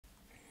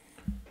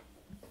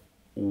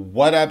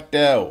What up,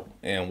 though?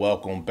 And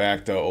welcome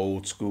back to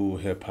Old School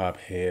Hip Hop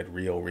Head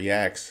Real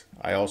Reacts.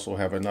 I also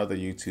have another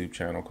YouTube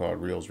channel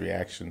called Reels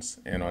Reactions,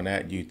 and on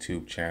that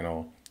YouTube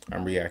channel,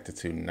 I'm reacting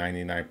to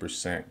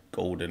 99%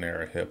 golden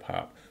era hip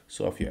hop.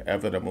 So if you're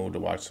ever in the mood to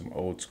watch some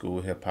old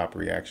school hip hop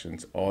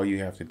reactions, all you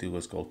have to do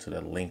is go to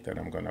the link that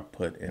I'm going to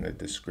put in the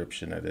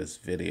description of this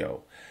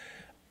video.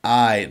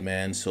 Alright,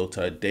 man, so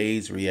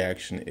today's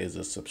reaction is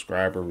a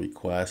subscriber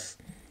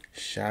request.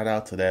 Shout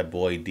out to that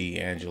boy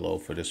D'Angelo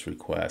for this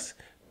request.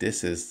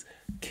 This is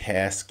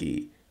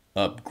Caskey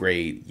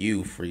Upgrade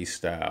You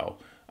Freestyle.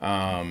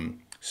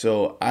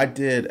 So I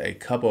did a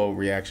couple of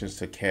reactions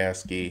to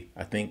Caskey,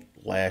 I think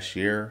last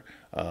year.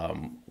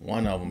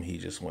 One of them, he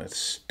just went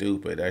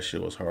stupid. That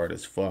shit was hard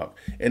as fuck.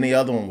 And the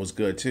other one was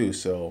good too.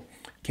 So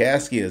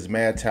Caskey is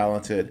mad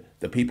talented.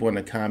 The people in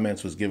the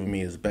comments was giving me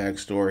his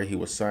backstory. He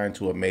was signed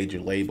to a major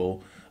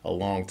label a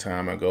long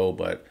time ago,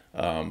 but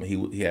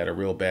he had a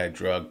real bad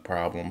drug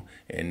problem,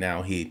 and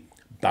now he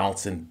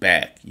bouncing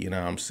back, you know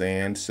what I'm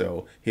saying?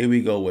 So here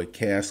we go with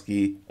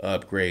Caskey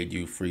Upgrade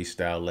You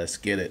Freestyle. Let's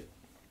get it.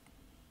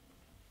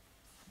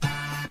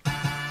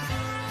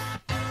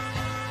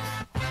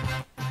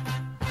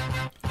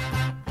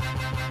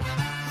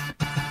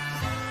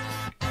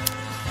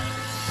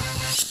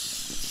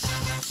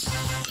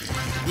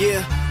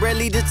 Yeah,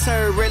 rarely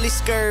deterred, rarely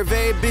scared,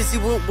 very busy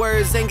with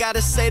words, ain't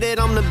gotta say that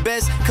I'm the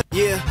best.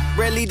 Yeah,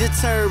 rarely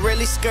deterred,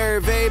 rarely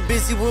scared, very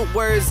busy with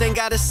words, ain't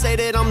gotta say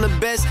that I'm the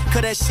best,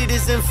 cause that shit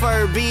is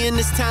inferred. Being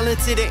this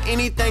talented at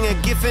anything, a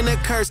gift and a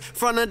curse.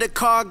 Front of the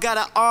car, got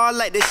a R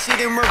like the shit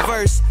in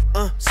reverse.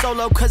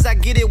 Solo cause I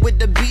get it with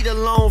the beat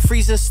alone.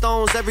 Freezing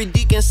stones, every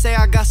deacon say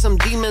I got some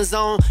demons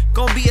on.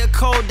 Gonna be a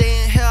cold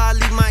day in hell, I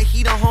leave my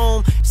heater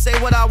home. Say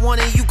what I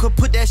want and you could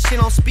put that shit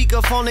on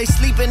speakerphone. They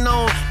sleeping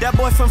on that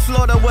boy from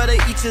Florida where they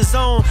each his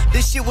own.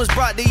 This shit was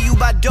brought to you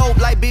by dope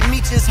like Big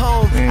Meech is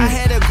home. I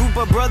had a group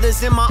of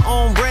brothers in my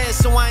own bread,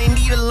 so I ain't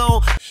need a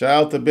loan. Shout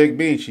out to Big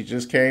Meech. He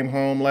just came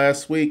home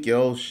last week,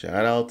 yo.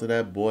 Shout out to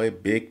that boy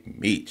Big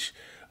Meech.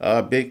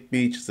 Big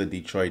Meech is a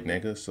Detroit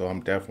nigga, so I'm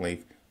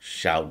definitely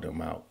shouting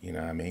him out, you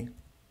know what I mean?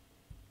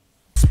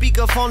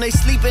 Speakerphone they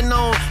sleeping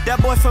on. That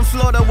boy from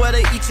Florida where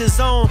they each his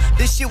own.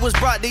 This shit was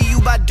brought to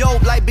you by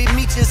dope like Big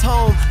Meech is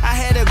home. I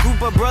had a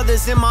group of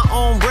brothers in my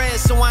own bread,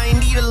 so I ain't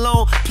need a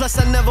loan. Plus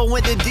I never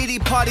went to Diddy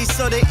parties,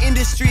 so the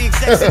industry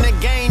execs in the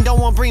game don't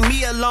want bring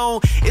me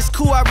along. It's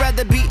cool, I'd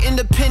rather be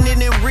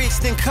independent and rich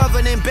than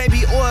covered in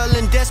baby oil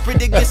and desperate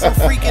to get some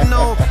freaking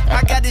on.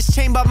 I got this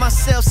chain by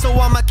myself, so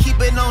I'ma keep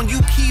it on. You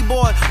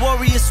keyboard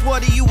warrior swore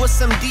to you with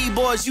some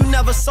D-boys. You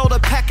never sold a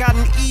pack out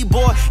an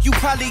E-boy. You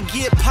probably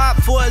get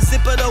popped for a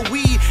zip of the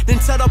weed, then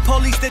tell the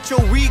police that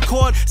you'll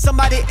record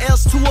somebody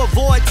else to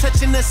avoid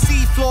touching the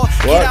seafloor.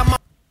 Get out my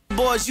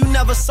boys, you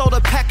never sold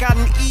a pack out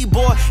an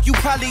E-boy. You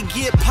probably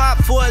get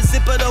popped for a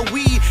zip of the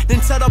weed, then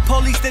tell the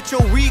police that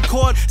you'll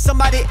record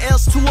somebody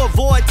else to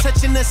avoid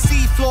touching the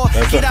seafloor.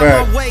 Get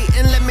out my way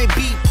and let me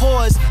beat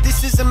pause.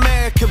 This is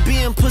America,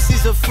 being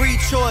pussy's a free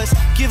choice.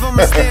 Give them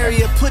a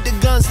stereo, put the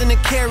guns in the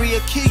carrier,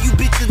 kill you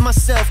bitches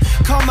myself.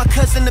 Call my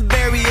cousin to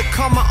bury it,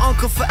 call my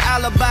uncle for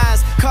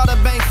alibis, call the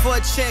bank for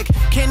a check.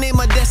 Can't name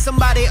a debt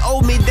somebody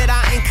owe me that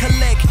I ain't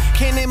collect.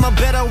 Can't name a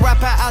better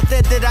rapper out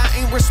there that I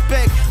ain't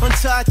respect,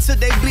 until I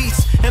took they beats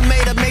and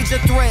made a major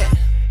threat.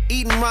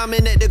 Eating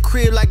ramen at the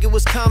crib like it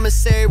was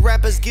commissary.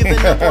 Rappers giving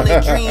up on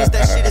their dreams,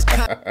 that shit is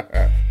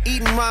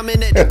Eating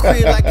ramen at the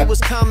crib like it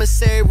was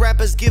commissary.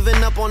 Rappers giving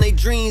up on their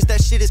dreams,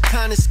 that shit is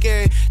kinda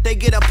scary. They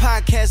get a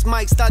podcast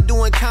mic, start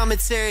doing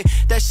commentary.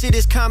 That shit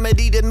is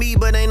comedy to me,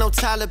 but ain't no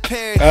Tyler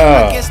Perry.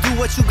 I guess do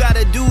what you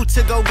gotta do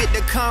to go get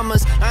the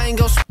commas. I ain't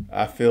gonna.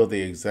 I feel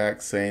the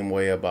exact same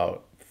way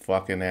about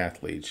fucking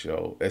athletes,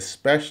 yo.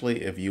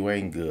 Especially if you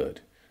ain't good.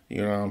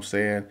 You know what I'm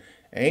saying?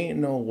 Ain't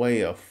no way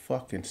a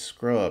fucking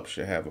scrub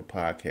should have a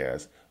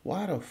podcast.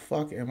 Why the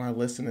fuck am I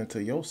listening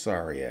to your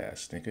sorry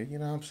ass, nigga? You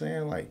know what I'm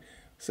saying? Like,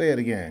 say it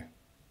again.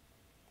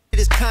 It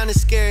is kinda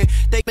scary.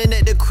 They been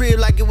at the crib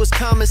like it was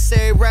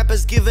commissary.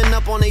 Rappers giving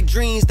up on their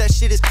dreams, that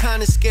shit is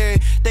kinda scary.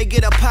 They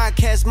get a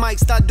podcast mic,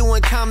 start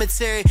doing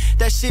commentary.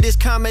 That shit is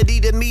comedy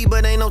to me,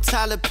 but ain't no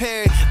Tyler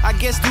Perry. I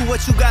guess do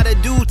what you gotta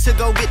do to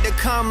go get the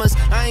commas.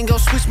 I ain't gonna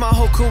switch my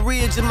whole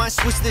career, just might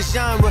switch the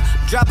genre.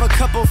 Drop a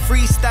couple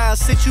freestyles,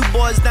 sit you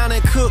boys down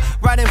and cook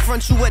right in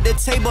front you at the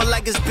table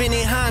like it's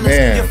Benny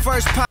Hannes. Your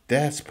first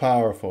that's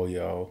powerful,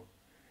 yo.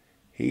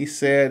 He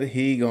said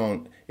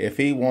if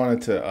he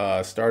wanted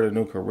to start a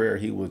new career,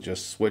 he would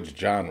just switch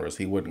genres.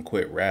 He wouldn't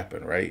quit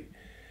rapping, right?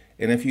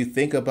 And if you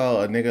think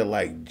about a nigga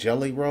like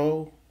Jelly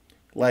Roll,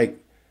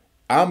 like,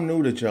 I'm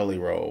new to Jelly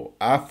Roll.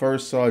 I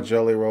first saw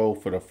Jelly Roll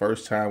for the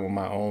first time with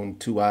my own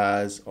two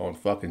eyes on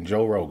fucking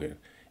Joe Rogan.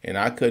 And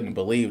I couldn't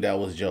believe that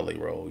was Jelly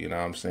Roll. You know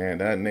what I'm saying?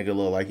 That nigga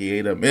looked like he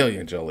ate a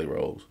million Jelly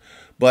Rolls.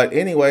 But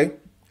anyway,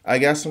 I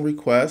got some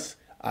requests.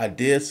 I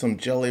did some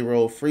Jelly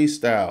Roll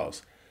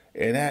freestyles.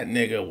 And that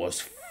nigga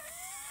was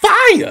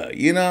fire,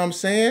 you know what I'm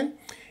saying?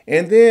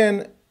 And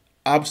then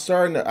I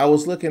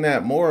was looking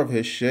at more of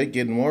his shit,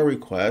 getting more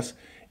requests,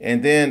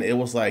 and then it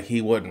was like he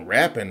wasn't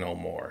rapping no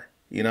more.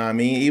 You know what I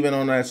mean? Even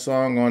on that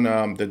song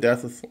on the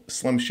Death of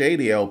Slim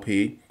Shady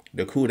LP,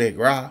 the Coup de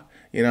Grace,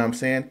 you know what I'm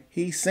saying?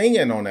 He's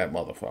singing on that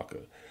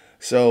motherfucker.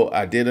 So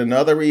I did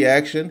another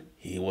reaction.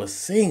 He was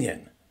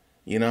singing.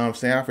 You know what I'm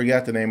saying? I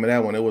forgot the name of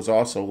that one. It was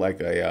also like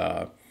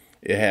a,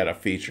 it had a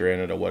feature in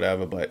it or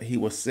whatever, but he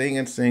was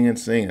singing.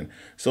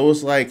 So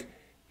it's like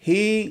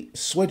he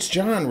switched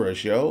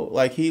genres, yo.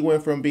 Like he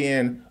went from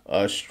being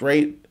a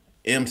straight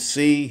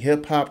MC,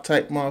 hip hop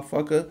type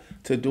motherfucker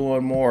to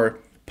doing more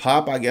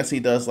pop. I guess he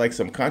does like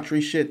some country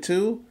shit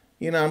too.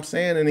 You know what I'm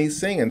saying? And he's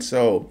singing.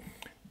 So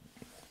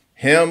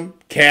him,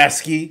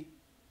 Caskey,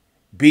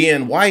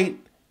 being white,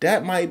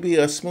 that might be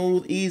a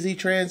smooth, easy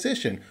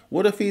transition.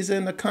 What if he's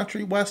in the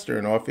country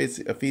western, or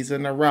if he's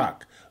in the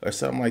rock or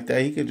something like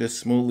that? He can just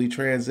smoothly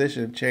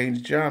transition,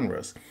 change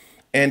genres.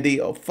 And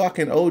the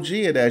fucking OG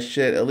of that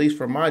shit, at least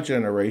from my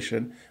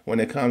generation, when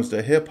it comes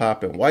to hip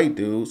hop and white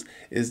dudes,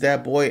 is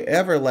that boy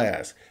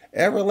Everlast.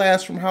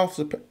 Everlast from House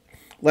of Pain.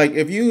 Like,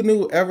 if you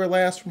knew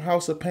Everlast from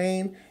House of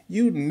Pain,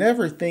 you'd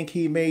never think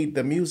he made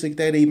the music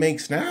that he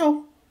makes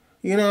now.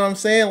 You know what I'm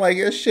saying? Like,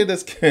 this shit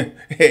is,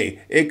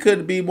 hey, it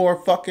could be more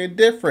fucking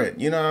different.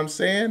 You know what I'm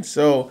saying?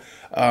 So,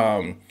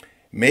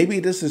 maybe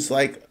this is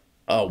like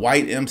a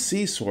white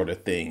MC sort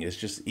of thing. It's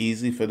just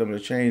easy for them to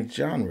change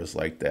genres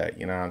like that.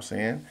 You know what I'm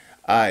saying?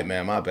 All right,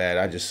 man, my bad.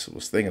 I just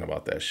was thinking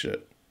about that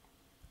shit.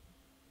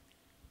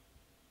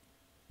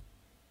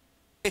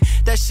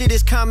 That shit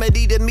is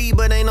comedy to me,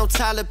 but ain't no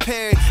Tyler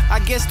Perry. I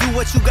guess do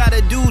what you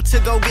gotta do to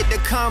go get the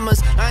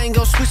commas. I ain't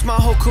gon' switch my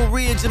whole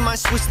career, just might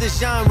switch the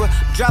genre.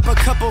 Drop a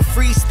couple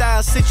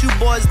freestyles, sit you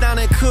boys down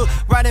and cook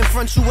right in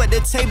front you at the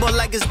table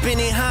like it's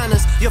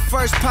Benihana's. Your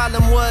first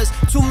problem was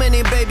too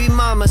many baby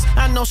mamas.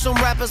 I know some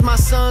rappers my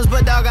sons,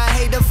 but dog, I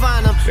hate to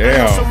find them. I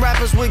know some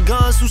rappers with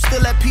guns who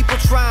still let people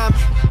try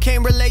them.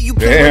 Can't relate, you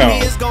play with me,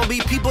 it's gonna be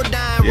people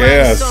dying.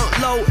 Yes.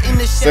 Low in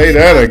the Say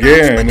that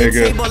again,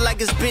 nigga.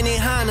 Like it's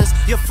Benihana's.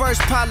 Your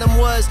first problem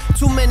was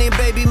too many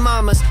baby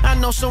mamas. I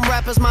know some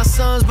rappers my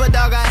sons, but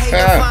dog, I hate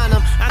to find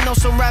them. I know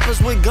some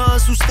rappers with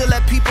guns who still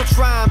let people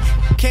try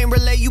them. Can't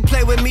relate, you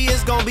play with me,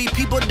 it's gonna be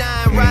people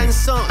dying. Riding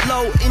sunk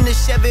low in the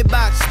Chevy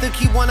box. Still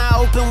keep one eye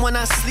open when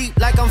I sleep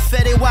like I'm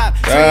Fetty Wap.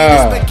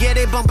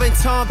 Spaghetti, bumping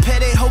Tom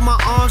Petty. Hold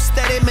my arms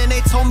steady, man,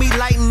 they told me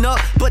lighten up,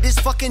 but this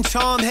fucking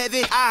charm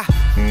heavy.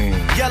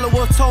 Yellow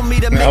Wolf told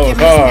me to make it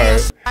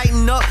miss.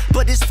 Lighten up,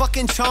 but this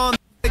fucking charm.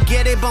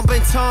 Get it,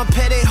 bumping Tom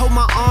Petty, hold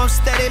my arms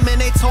steady, man,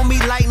 they told me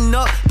lighten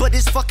up, but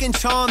this fucking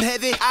charm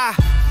heavy.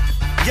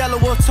 Yellow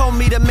Wolf told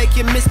me to make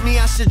you miss me,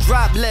 I should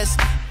drop less.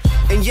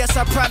 And yes,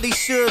 I probably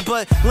should,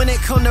 but when it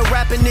come to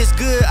rapping this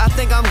good, I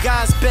think I'm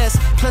God's best.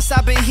 Plus,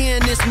 I've been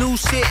hearing this new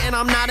shit and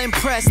I'm not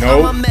impressed.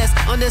 Nope. I'm a mess,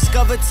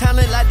 undiscovered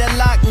talent like the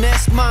Loch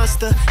Ness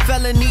Monster.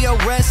 Felony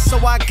arrest, so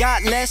I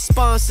got less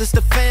sponsors.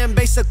 The fan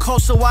base a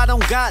cold, so I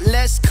don't got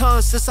less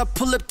concerts. I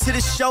pull up to the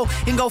show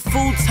and go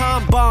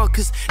full-time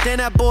bonkers. Then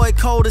that boy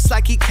cold, it's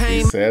like he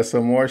came. He said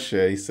some more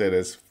shit. He said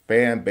his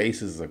fan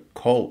base is a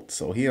cult,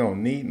 so he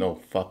don't need no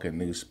fucking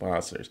new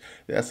sponsors.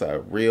 That's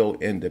a real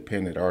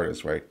independent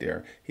artist right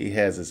there. He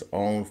has his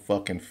own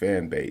fucking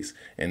fan base,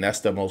 and that's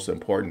the most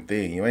important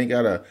thing. You ain't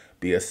gotta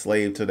be a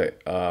slave to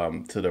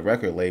the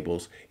record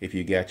labels if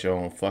you got your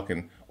own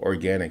fucking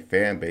organic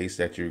fan base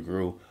that you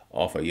grew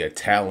off of your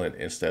talent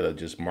instead of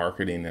just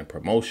marketing and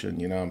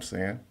promotion. You know what I'm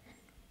saying?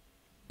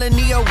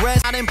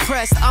 Not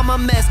impressed, I'm a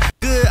mess.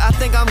 Good, I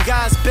think I'm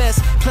God's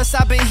best. Plus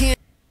I've been hearing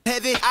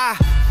heavy.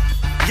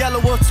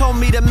 Yellow Wolf told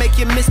me to make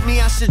you miss me,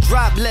 I should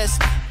drop less.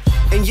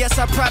 And yes,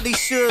 I probably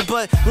should,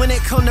 but when it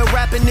come to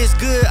rapping this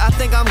good, I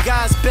think I'm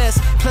God's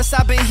best. Plus,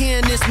 I've been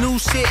hearing this new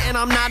shit and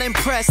I'm not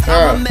impressed.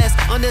 I'm a mess,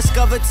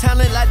 undiscovered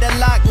talent like the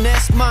Loch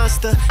Ness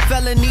Monster.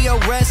 Felony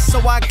arrest,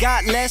 so I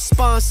got less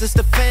sponsors.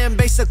 The fan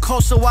base a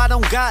cold, so I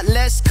don't got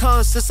less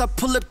concerts. I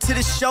pull up to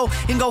the show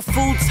and go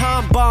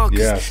full-time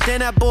bonkers.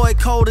 Then that boy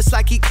cold, it's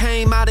like he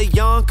came out of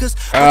Yonkers.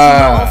 But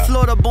you know, on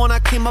Florida born, I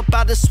came up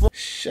out of swamp.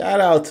 Shout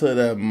out to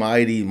the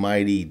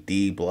mighty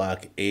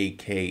D-Block,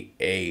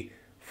 a.k.a.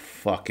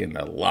 fucking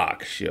The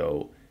Lock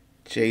Show.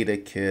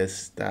 Jada Kiss,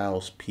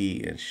 Styles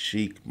P, and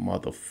Chic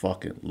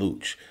motherfucking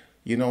Luch.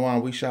 You know why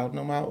we shouting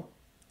them out?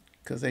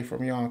 Because they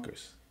from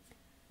Yonkers.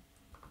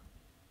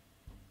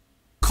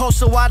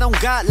 So I don't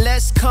got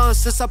less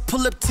concerts. I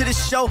pull up to the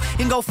show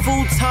and go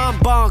full-time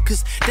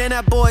bonkers. Then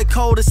that boy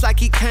cold, it's like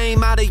he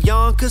came out of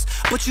Yonkers.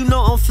 But you know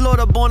on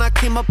Florida born, I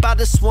came up out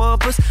of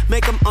swampers.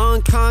 Make them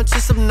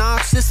unconscious,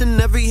 obnoxious,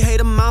 and every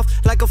hater mouth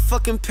like a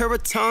fucking pair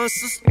of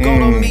tonsils. Go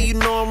on me, you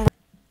know I'm...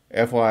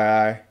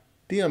 FYI,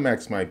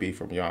 DMX might be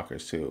from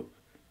Yonkers too.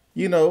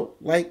 You know,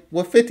 like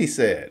what 50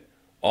 said.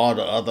 All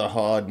the other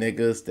hard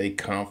niggas, they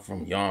come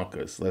from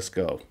Yonkers. Let's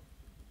go.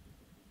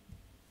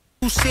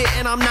 Shit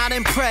and I'm not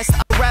impressed.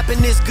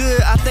 Rapping this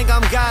good, I think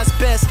I'm God's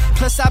best.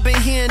 Plus I've been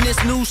hearing this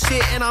new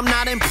shit and I'm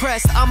not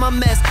impressed. I'm a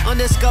mess,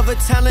 undiscovered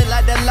talent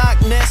like the Loch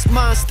Ness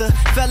Monster. monster.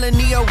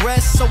 Felony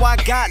arrest, so I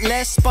got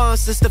less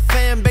sponsors. The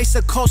fan base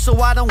a cold,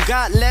 so I don't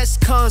got less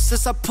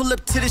concerts. I pull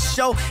up to the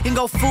show and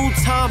go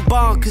full-time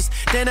bonkers.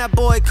 Then that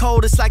boy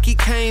cold, it's like he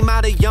came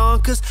out of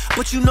Yonkers.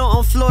 But you know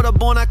I'm Florida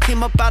born, I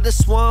came up out the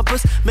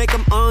swampers. Make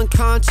them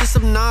unconscious,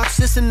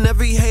 obnoxious, and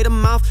every hater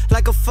mouth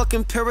like a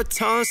fucking pair of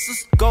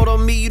tonsils. Gold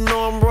on me, you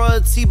know I'm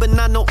royalty, but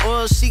not no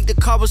oil sheet. The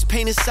car was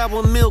painted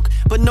sour milk,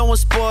 but no one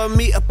spoiled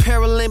me.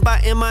 Apparel ain't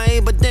by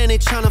MIA, but then they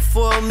tryna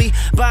foil me.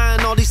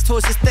 Buying all these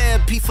toys is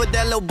therapy for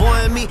that little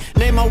boy and me.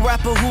 Name a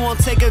rapper who won't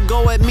take a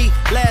go at me.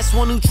 Last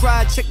one who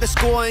tried, check the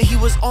score, and he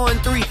was on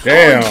 3.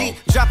 Damn. OG,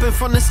 dropping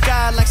from the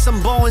sky like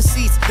some Boeing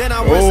seats. Then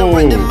I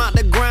resurrect him out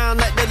the ground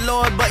like the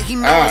Lord, but he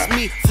knows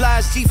me.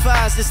 Flies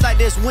G5s, it's like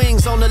there's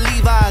wings on the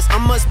Levi's. I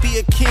must be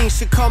a king,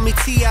 should call me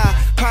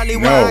T.I. Probably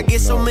why I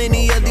get so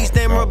many of these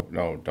damn.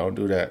 No, don't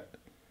do that.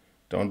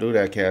 Don't do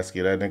that,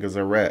 Caskey. That nigga's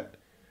a rat.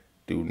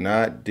 Do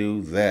not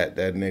do that.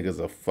 That nigga's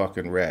a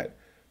fucking rat.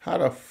 How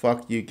the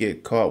fuck you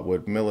get caught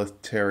with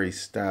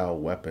military-style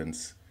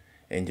weapons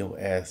and your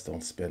ass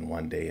don't spend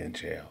 1 day in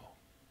jail?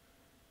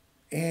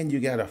 And you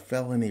got a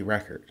felony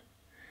record.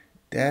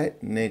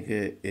 That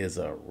nigga is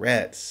a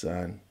rat,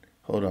 son.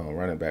 Hold on,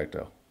 run it back,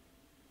 though.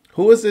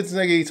 Who is this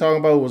nigga he talking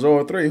about who was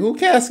 0-3? Who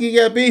Caskey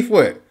got beef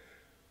with?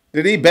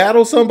 Did he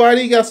battle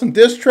somebody? He got some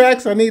diss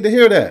tracks? I need to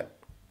hear that.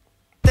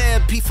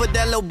 Therapy for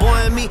that little boy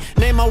and me.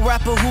 Name a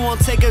rapper who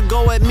won't take a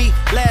go at me.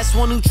 Last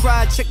one who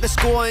tried, check the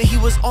score, and he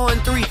was on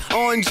 3.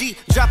 On G,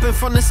 dropping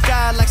from the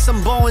sky like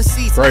some Boeing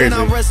seats. Crazy. Then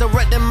I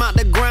resurrect him out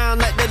the ground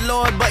like the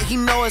Lord, but he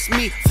know it's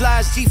me.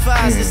 Flies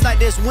G5s, it's like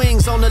there's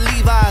wings on the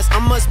Levi's. I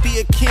must be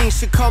a king,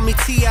 should call me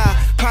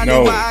T.I. Probably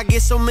why I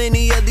get so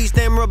many of these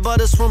damn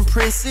rebuttals from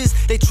princes.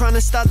 They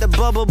tryna start the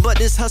bubble, but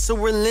this hustle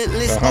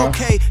relentless.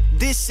 Okay,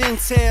 this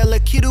entail a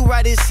kid who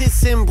write his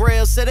hits in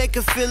braille, so they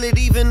could feel it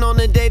even on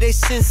the day they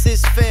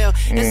senses fail.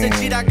 It's a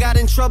cheat, I got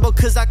in trouble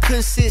cause I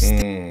couldn't sit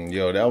still.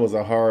 Yo, that was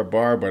a hard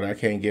bar, but I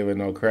can't give it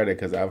no credit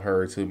because I've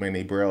heard too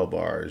many braille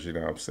bars, you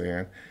know what I'm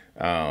saying?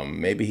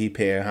 Maybe he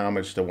paying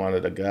homage to one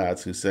of the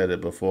gods who said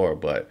it before,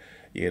 but,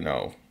 you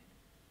know,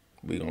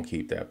 we gonna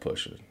keep that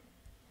pushing.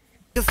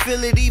 You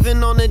feel it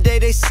even on the day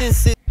they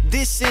sense it.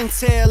 This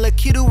entail a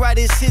kid who write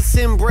his hits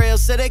in braille,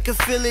 so they could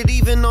feel it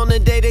even on the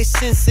day they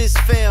senses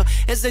fail.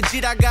 As a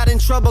G, I got in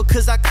trouble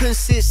cause I couldn't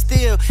sit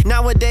still.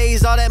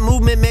 Nowadays, all that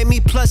movement made me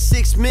plus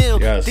 6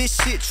 mil. Yes. This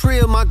shit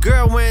trill, my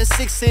girl wearing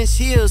 6-inch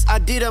heels. I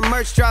did a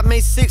merch drop,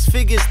 made 6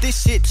 figures,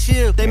 this shit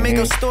chill. They make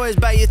up stories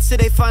about you till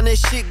they find that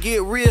shit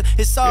get real.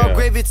 It's all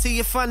gravy till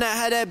you find out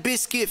how that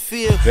biscuit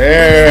feel.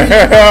 There.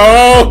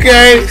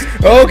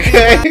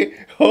 Okay.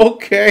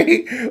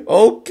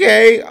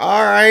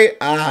 All right.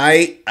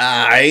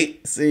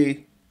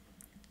 See,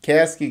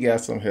 Caskey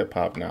got some hip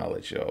hop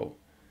knowledge, yo.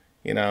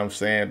 You know what I'm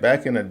saying?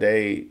 Back in the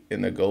day,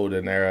 in the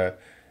golden era,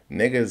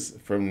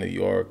 niggas from New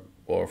York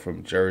or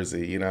from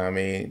Jersey, you know what I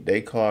mean? They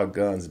called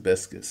guns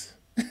biscuits.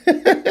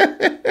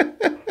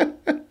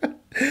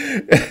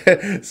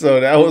 So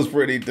that was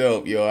pretty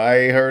dope, yo. I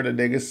ain't heard a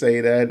nigga say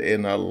that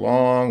in a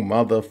long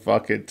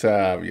motherfucking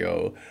time,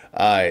 yo.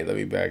 All right, let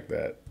me back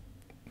that.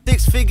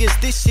 6 figures,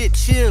 this shit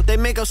chill. They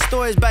make up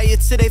stories about you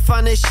till they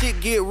find that shit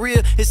get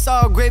real. It's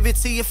all gravy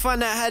till you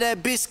find out how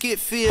that biscuit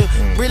feel.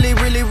 Really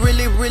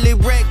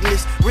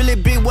reckless. Really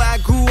big where I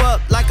grew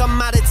up, like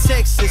I'm out of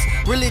Texas.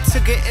 Really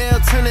took an L,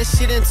 turn that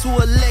shit into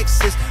a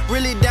Lexus.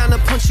 Really down to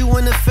punch you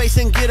in the face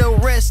and get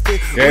arrested.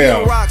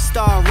 Real rock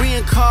star,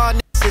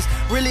 reincarnated.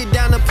 Really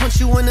down to punch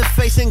you in the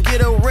face and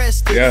get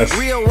arrested. Yes.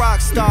 Real rock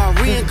star,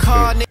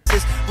 reincarnated.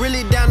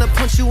 Really down to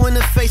punch you in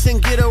the face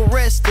and get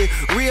arrested.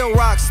 Real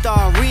rock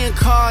star,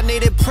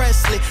 reincarnated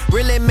Presley.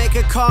 Really make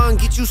a call and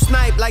get you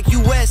sniped like you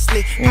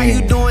Wesley. How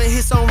you doing?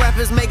 Hits on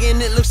rappers making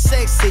it look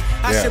sexy.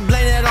 I should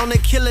blame that on the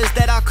killers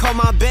that I call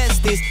my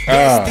besties.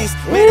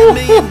 Made $1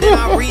 million, then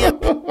I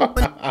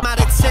I'm out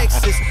of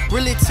Texas.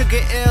 Really took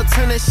an L,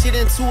 turn that shit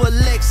into a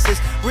Lexus.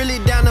 Really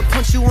down to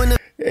punch you in the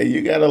Hey,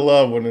 you gotta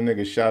love when a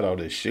nigga shout out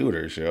his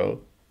shooters,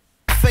 yo.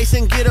 face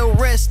and get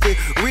arrested.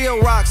 Real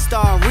rock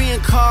star,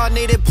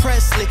 reincarnated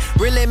Presley.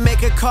 Really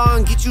make a call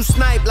and get you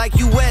sniped like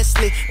you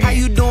Wesley. How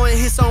you doing?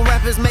 Hits on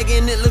rappers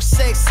making it look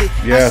sexy.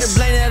 I should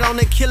blame that on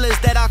the killers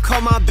that I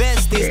call my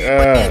besties.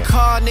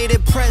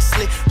 Reincarnated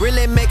Presley.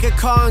 Really make a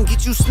call and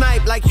get you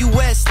sniped like you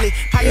Wesley.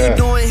 How you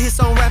doing? Hits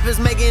on rappers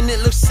making it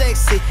look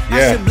sexy.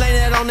 I should blame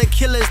that on the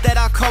killers that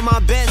I call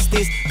my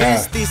besties.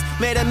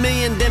 Made $1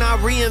 million, then I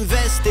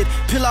reinvested.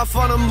 Peel off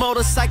on a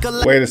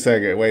motorcycle. Wait a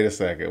second.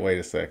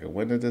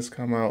 When did this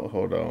come out?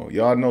 Hold on.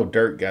 Y'all know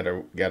Dirk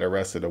got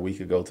arrested a week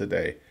ago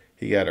today.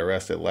 He got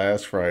arrested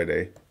last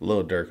Friday.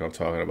 Lil Durk I'm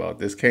talking about.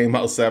 This came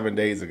out 7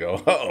 days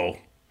ago.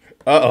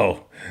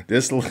 Uh-oh.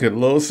 This looking a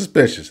little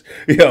suspicious.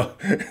 Yo.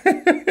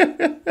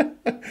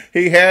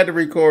 He had to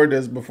record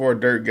this before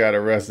Dirk got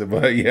arrested,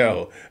 but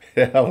yo,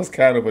 that was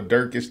kind of a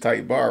Dirkish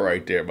type bar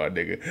right there, my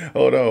nigga.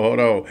 Hold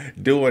on.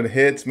 Doing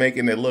hits,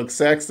 making it look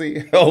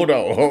sexy. Hold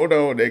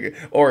on, nigga.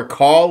 Or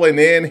calling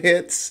in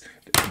hits.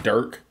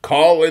 Dirk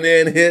calling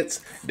in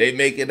hits. They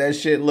making that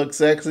shit look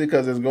sexy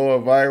because it's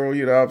going viral,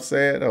 you know what I'm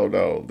saying? Hold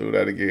on, do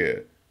that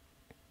again.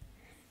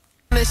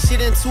 that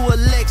shit into a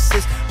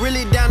Lexus.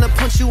 Really down to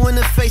punch you in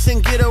the face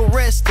and get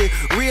arrested.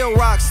 Real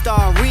rock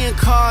star,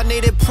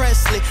 reincarnated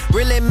Presley.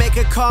 Really make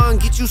a call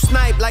and get you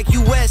sniped like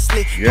you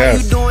Wesley. Yes.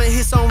 How you doing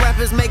hits on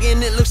rappers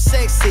making it look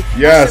sexy?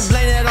 Yes. I should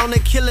blame that on the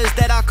killers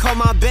that I call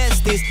my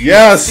besties.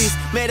 Yes.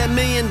 Made $1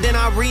 million, then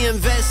I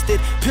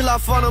reinvested. Peel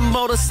off on a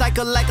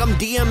motorcycle like I'm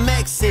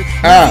DMXing.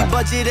 Movie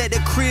budget at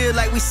the crib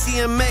like we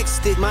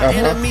CMX'd it. My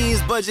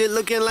enemies budget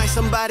looking like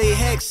somebody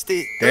hexed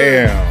it.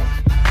 Damn.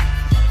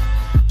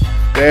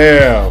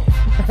 Damn.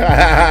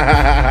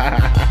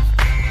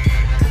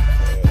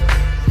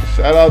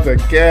 Shout out to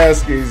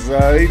Caskey,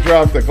 son. He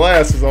dropped the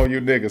glasses on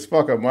you niggas.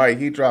 Fuck him, Mike.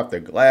 He dropped the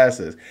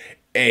glasses.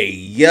 Hey,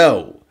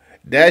 yo.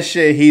 That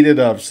shit heated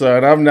up,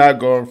 son. I'm not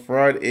going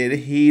front. It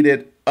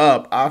heated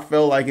up. I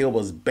felt like it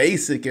was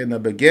basic in the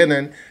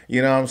beginning.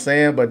 You know what I'm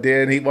saying? But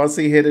then once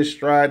he hit his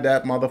stride,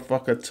 that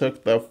motherfucker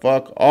took the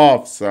fuck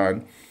off,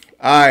 son.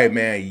 All right,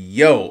 man.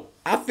 Yo.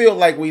 I feel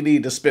like we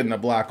need to spin the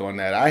block on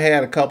that. I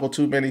had a couple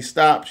too many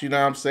stops, you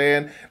know what I'm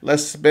saying?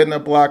 Let's spin the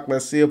block.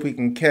 Let's see if we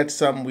can catch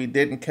something we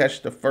didn't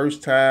catch the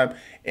first time.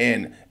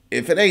 And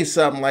if it ain't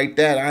something like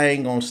that, I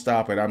ain't going to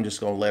stop it. I'm just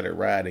going to let it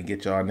ride and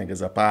get y'all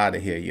niggas up out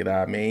of here, you know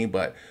what I mean?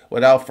 But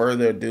without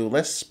further ado,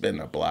 let's spin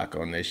the block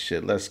on this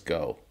shit. Let's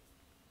go.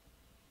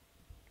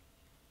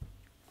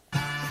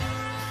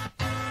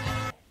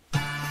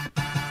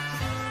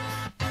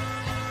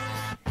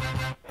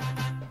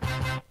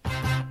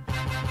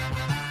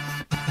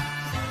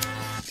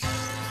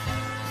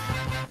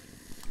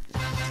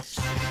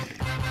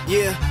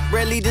 Yeah,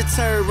 rarely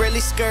deterred, rarely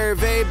scared,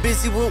 very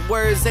busy with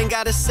words. Ain't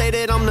gotta say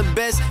that I'm the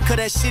best, cause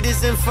that shit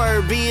is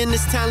inferred. Being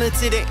this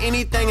talented at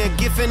anything, a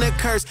gift and a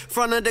curse.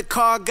 Front of the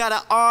car, got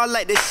a R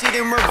like the shit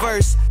in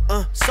reverse.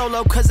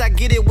 Solo cause I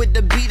get it with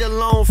the beat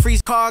alone.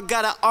 Freeze car,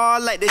 got a R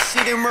like the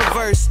shit in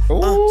reverse.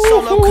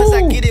 Solo cause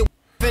I get it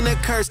in a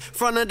curse.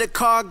 Front of the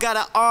car, got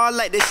a R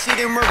like the shit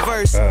in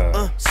reverse.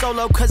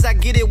 Solo cause I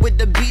get it with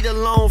the beat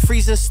alone.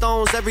 Freezing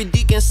stones, every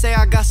deacon say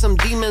I got some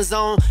demons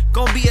on.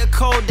 Gonna be a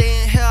cold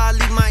day in hell, I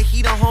leave my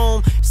heater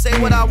home. Say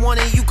what I want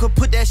and you could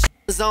put that shit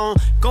on.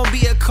 Gonna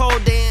be a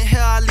cold day in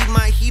hell, I leave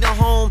my heater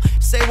home.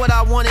 Say what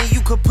I want and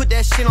you could put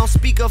that shit on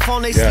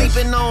speakerphone. They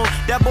sleeping on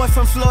that boy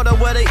from Florida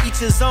where they each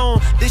his own.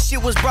 This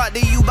shit was brought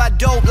to you by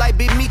dope like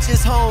Big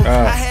Meech's home.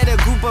 I had a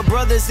group of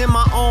brothers in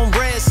my own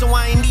bread, so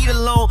I ain't need a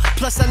loan.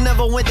 Plus I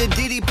never went to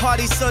Diddy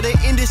parties, so the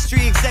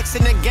industry execs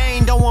in the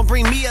game don't want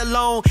bring me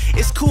along.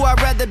 It's cool,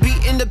 I'd rather be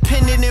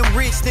independent and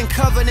rich than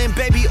covered in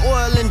baby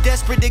oil and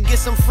desperate to get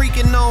some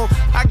freaking on.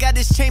 I got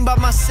this chain by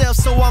myself,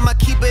 so I'ma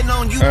keep it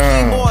on. You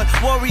keyboard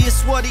warrior,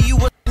 swore to you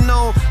was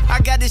on. I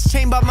got this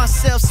chain by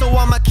myself, so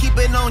I'ma keep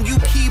it on. You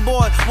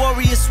keyboard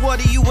warrior, swore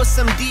to you with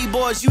some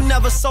D-boys. You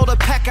never sold a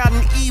pack out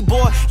an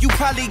E-boy. You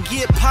probably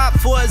get popped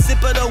for a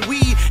zip of the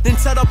weed, then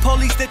tell the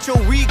police that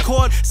you'll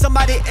record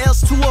somebody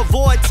else to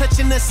avoid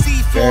touching the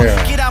seafloor.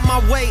 Get out my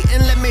way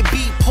and let me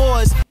beat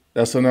pause.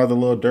 That's another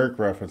little Dirk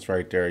reference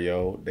right there,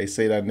 yo. They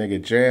say that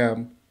nigga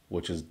Jam,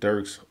 which is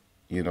Dirk's,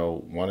 you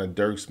know, one of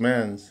Dirk's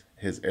men's,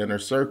 his inner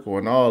circle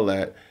and all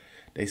that.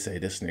 They say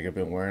this nigga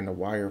been wearing the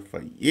wire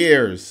for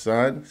years,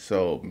 son.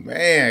 So,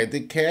 man,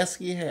 did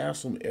Caskey have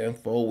some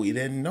info we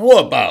didn't know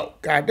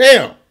about?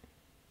 Goddamn.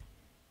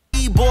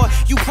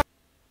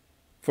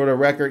 For the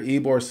record,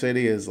 Ybor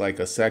City is like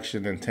a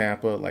section in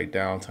Tampa, like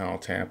downtown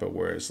Tampa,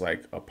 where it's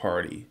like a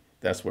party.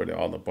 That's where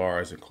all the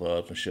bars and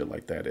clubs and shit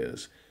like that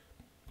is.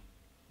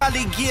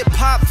 Probably get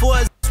popped for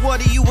a swore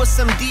to you with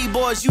some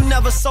D-boys. You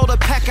never sold a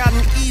pack out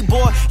an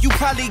E-boy. You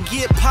probably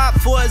get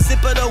popped for a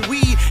zip of the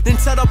weed, then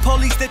tell the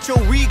police that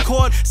you'll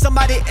record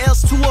somebody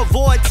else to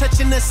avoid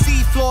touching the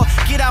seafloor.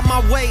 Get out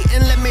my way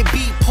and let me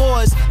beat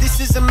pause.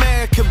 This is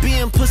America,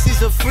 being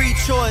pussy's a free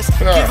choice.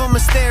 Give them a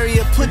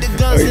stereo, put the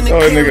guns in the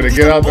nigga to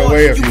get out the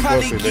way if you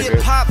probably pussy,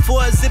 get popped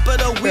for a zip of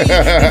the weed,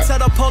 then tell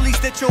the police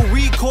that you'll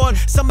record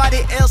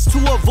somebody else to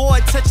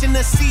avoid touching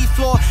the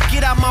seafloor.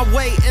 Get out my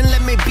way and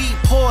let me beat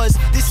pause.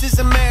 This is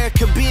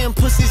America, being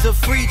pussy's a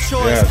free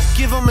choice.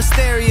 Give them a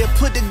stereo,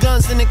 put the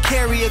guns in the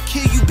carrier.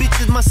 Kill you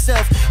bitches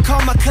myself.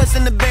 Call my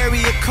cousin to bury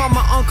it. Call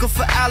my uncle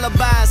for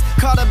alibis.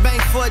 Call the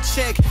bank for a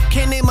check.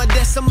 Can't name a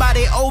debt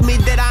somebody owe me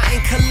that I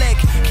ain't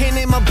collect. Can't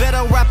name a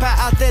better rapper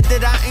out there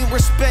that I ain't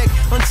respect.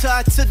 Until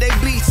I took their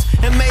beats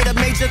and made a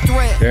major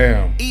threat.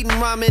 Damn. Eating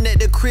ramen at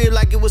the crib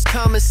like it was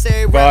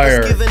commissary.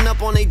 Rappers giving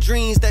up on their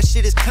dreams, that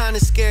shit is kinda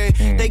scary.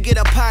 They get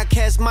a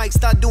podcast mic,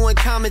 start doing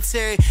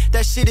commentary.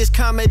 That shit is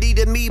comedy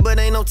to me, but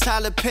ain't no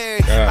Tyler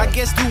Perry. I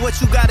guess do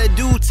what you gotta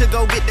do to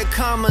go get the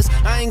commas.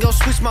 I ain't gon'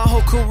 switch my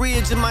whole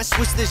career, just might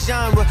switch the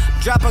genre.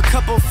 Drop a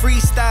couple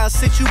freestyles,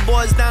 sit you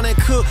boys down and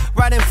cook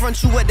right in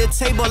front you at the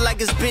table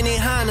like it's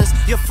Benihana's.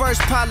 Your first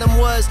problem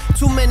was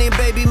too many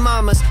baby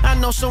mamas. I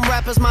know some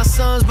rappers my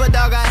sons, but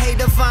dog I hate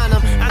to find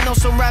them. I know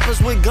some rappers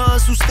with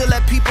guns who still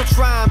let people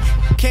try 'em.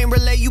 Can't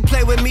relate, you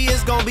play with me,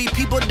 it's gonna be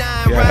people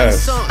dying. Riding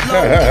something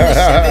low in the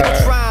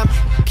Chevy Prime.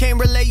 Can't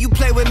relate, you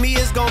play play with me,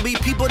 it's gonna be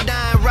people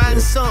dying, riding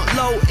sunk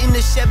low in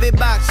the Chevy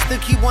box. Still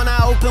keep one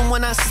eye open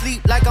when I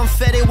sleep, like I'm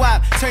Fetty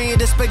Wap. Turn you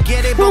to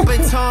spaghetti,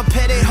 bumping Tom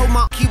Petty. Hold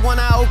my keep one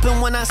eye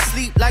open when I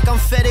sleep, like I'm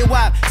Fetty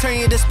Wap. Turn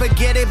you to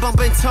spaghetti,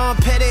 bumping Tom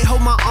Petty.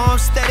 Hold my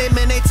arms steady,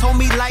 man. They told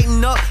me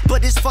lighten up,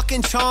 but it's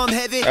fucking charm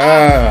heavy.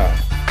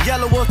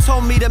 Yellow Wolf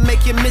told me to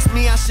make you miss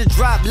me, I should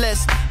drop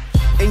less.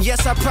 And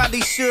yes, I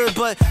probably should,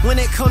 but when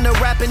it come to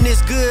rapping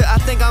this good, I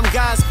think I'm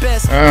God's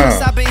best.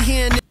 Plus I've been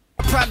hearing this,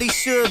 I probably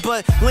should,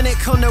 but when it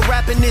come to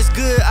rapping this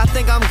good, I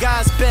think I'm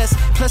God's best.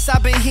 Plus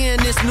I've been hearing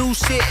this new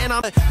shit, and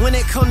when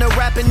it come to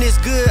rapping this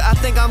good, I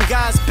think I'm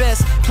God's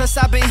best. Plus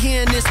I've been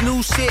hearing this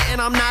new shit, and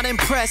I'm not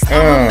impressed.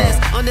 I'm a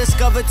mess,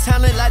 undiscovered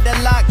talent like the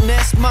Loch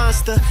Ness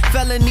monster.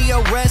 Felony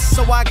arrest,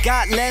 so I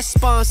got less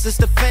sponsors.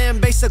 The fan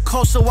base of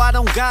cold, so I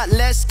don't got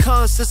less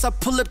concerts. I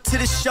pull up to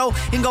the show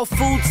and go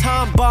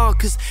full-time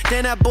bonkers.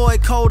 Then that boy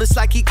cold, it's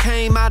like he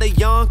came out of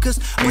Yonkers.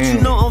 But you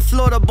know I'm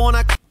Florida born,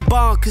 I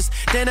bonkers.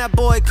 Then that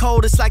boy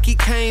cold, it's like he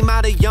came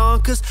out of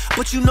Yonkers.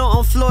 But you know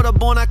I'm Florida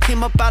born, I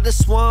came up out the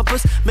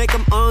swampers. Make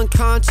them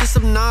unconscious,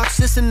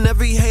 obnoxious, and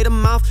every hater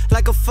mouth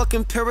like a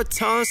fucking pair of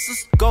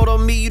tonsils. Gold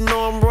on me, you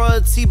know I'm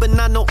royalty, but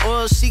not no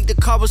oil sheet. The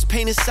car was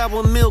painted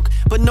sour milk,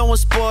 but no one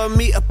spoiled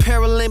me.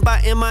 Apparel ain't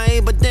by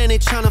MIA, but then they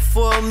tryna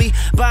foil me.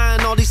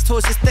 Buying all these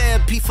toys is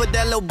therapy for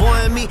that little boy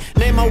and me.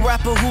 Name a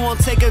rapper who won't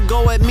take a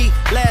go at me.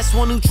 Last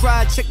one who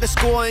tried, check the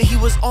score, and he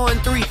was on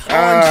 3.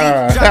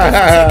 OMG, dropping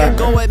for take a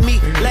go at me.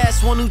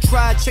 Last one who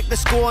tried, check the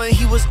score, and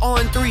he was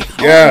on 3.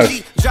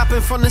 OMG,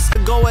 dropping from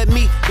the go at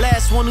me.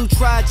 Last one who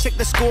tried, check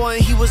the score,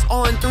 and he was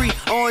on 3.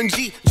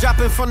 OMG,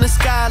 dropping from the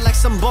sky like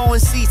some Boeing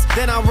seats.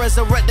 Then I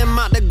resurrect him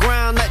out the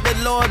ground like the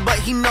Lord, but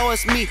he know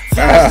it's me.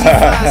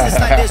 Flies, it's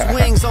like there's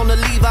wings on the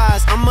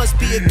Levi's. I must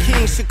be a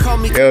king, should call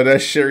me. Yo,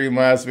 that shit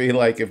reminds me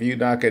like if you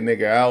knock a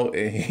nigga out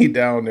and he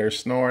down there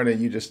snoring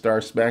and you just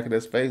start smacking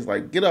his face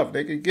like, get up,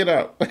 nigga, get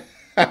up.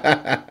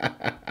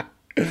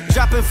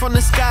 Dropping from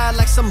the sky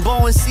like some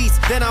Boeing seats.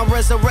 Then I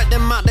resurrect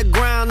him out the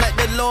ground like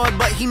the Lord,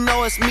 but he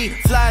know it's me.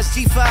 Flies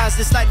G5s,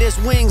 it's like there's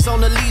wings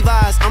on the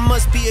Levi's. I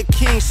must be a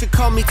king, should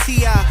call me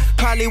T.I.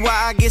 Probably why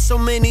I get so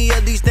many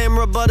of these damn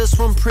rebuttals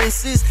from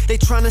princes. They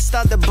tryna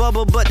start the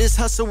bubble, but this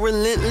hustle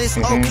relentless.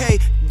 Okay,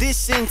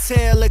 this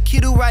intel, a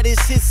kid who write his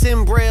hits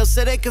in braille,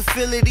 so they could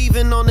feel it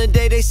even on the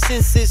day they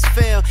senses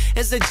fail.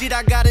 As a G,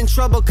 I got in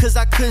trouble cause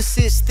I couldn't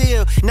sit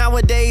still.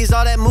 Nowadays,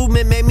 all that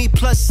movement made me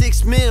plus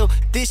 6 mil.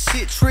 This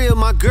shit trill,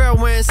 my girl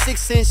wearing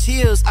 6-inch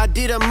heels. I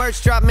did a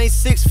merch drop, made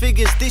 6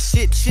 figures, this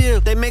shit chill.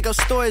 They make up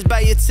stories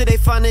about you till they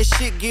find that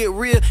shit get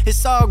real.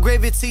 It's all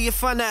gravy till you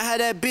find out how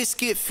that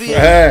biscuit feel.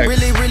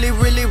 Really, really,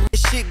 really,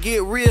 shit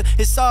get real.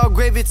 It's all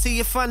gravy till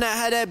you find out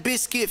how that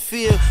biscuit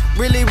feel.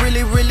 Really,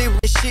 really, really,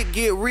 shit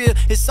get real.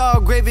 It's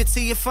all gravy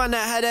till you find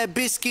out how that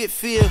biscuit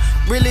feel.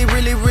 Really,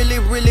 really, really,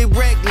 really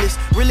reckless.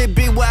 Really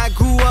big where I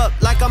grew up,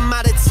 like I'm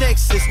out of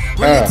Texas.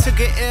 Really took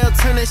an L,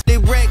 turn that shit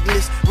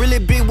reckless. Really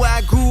big where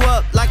I grew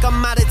up, like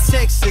I'm out of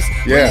Texas.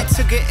 Really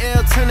took an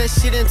L, turn that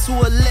shit into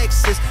a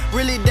Lexus.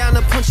 Really down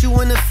to punch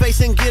you in the face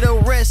and get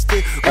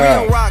arrested.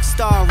 Real rock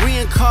star,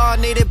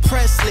 reincarnated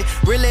Presley.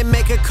 Really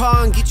make a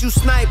call and get you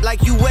sniped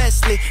like you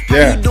Wesley.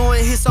 How you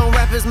doing hits on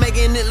rappers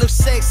making it look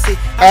sexy?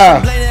 I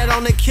should blame that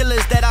on the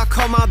killers that I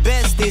call my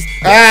besties.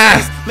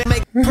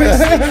 Make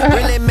Presley.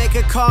 Really make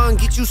a call and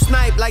get you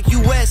sniped like you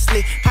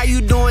Wesley. How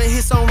you doing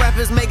hits on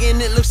rappers making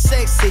it look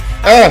sexy?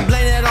 I should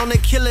blame that on the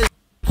killers.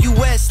 You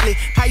Wesley,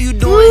 how you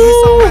doing?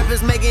 Hits on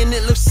rappers making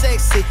it look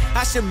sexy.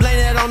 I should blame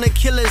that on the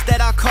killers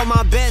that I call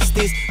my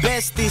besties.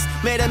 Besties,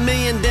 made $1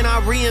 million, then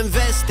I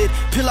reinvested.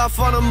 Peel off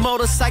on a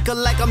motorcycle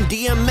like I'm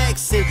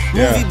DMXing.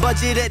 Movie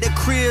budget at the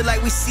crib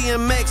like we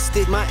CMX'd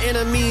it. My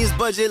enemy's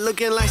budget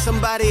looking like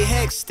somebody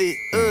hexed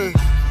it.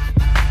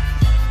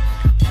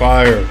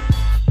 Fire.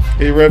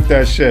 He ripped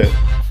that shit.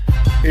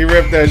 He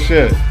ripped that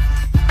shit.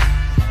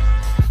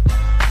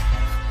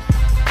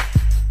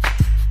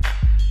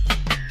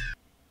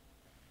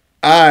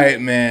 Alright,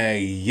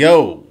 man.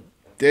 Yo,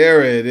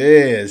 there it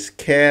is.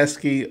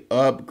 Caskey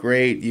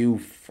upgrade you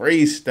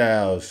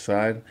freestyle,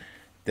 son.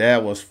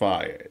 That was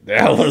fire.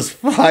 That was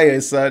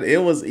fire, son.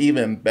 It was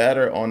even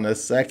better on the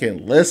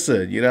second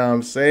listen. You know what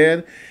I'm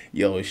saying?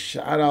 Yo,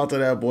 shout out to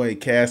that boy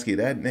Caskey.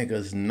 That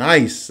nigga's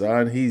nice,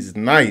 son. He's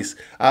nice.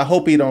 I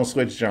hope he don't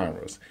switch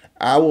genres.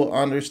 I will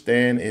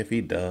understand if he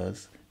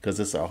does,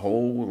 because it's a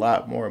whole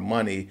lot more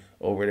money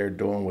over there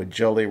doing what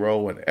Jelly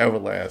Roll and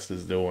Everlast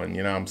is doing.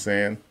 You know what I'm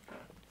saying?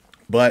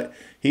 But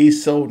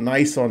he's so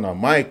nice on the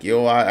mic,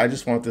 yo. I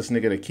just want this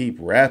nigga to keep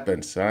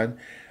rapping, son.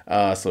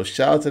 So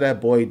shout out to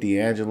that boy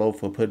D'Angelo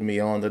for putting me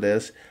on to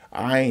this.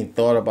 I ain't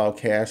thought about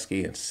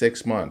Caskey in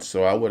 6 months,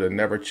 so I would have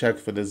never checked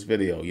for this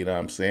video. You know what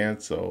I'm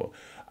saying? So,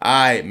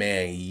 all right,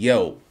 man.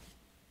 Yo,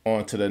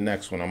 on to the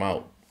next one. I'm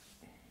out.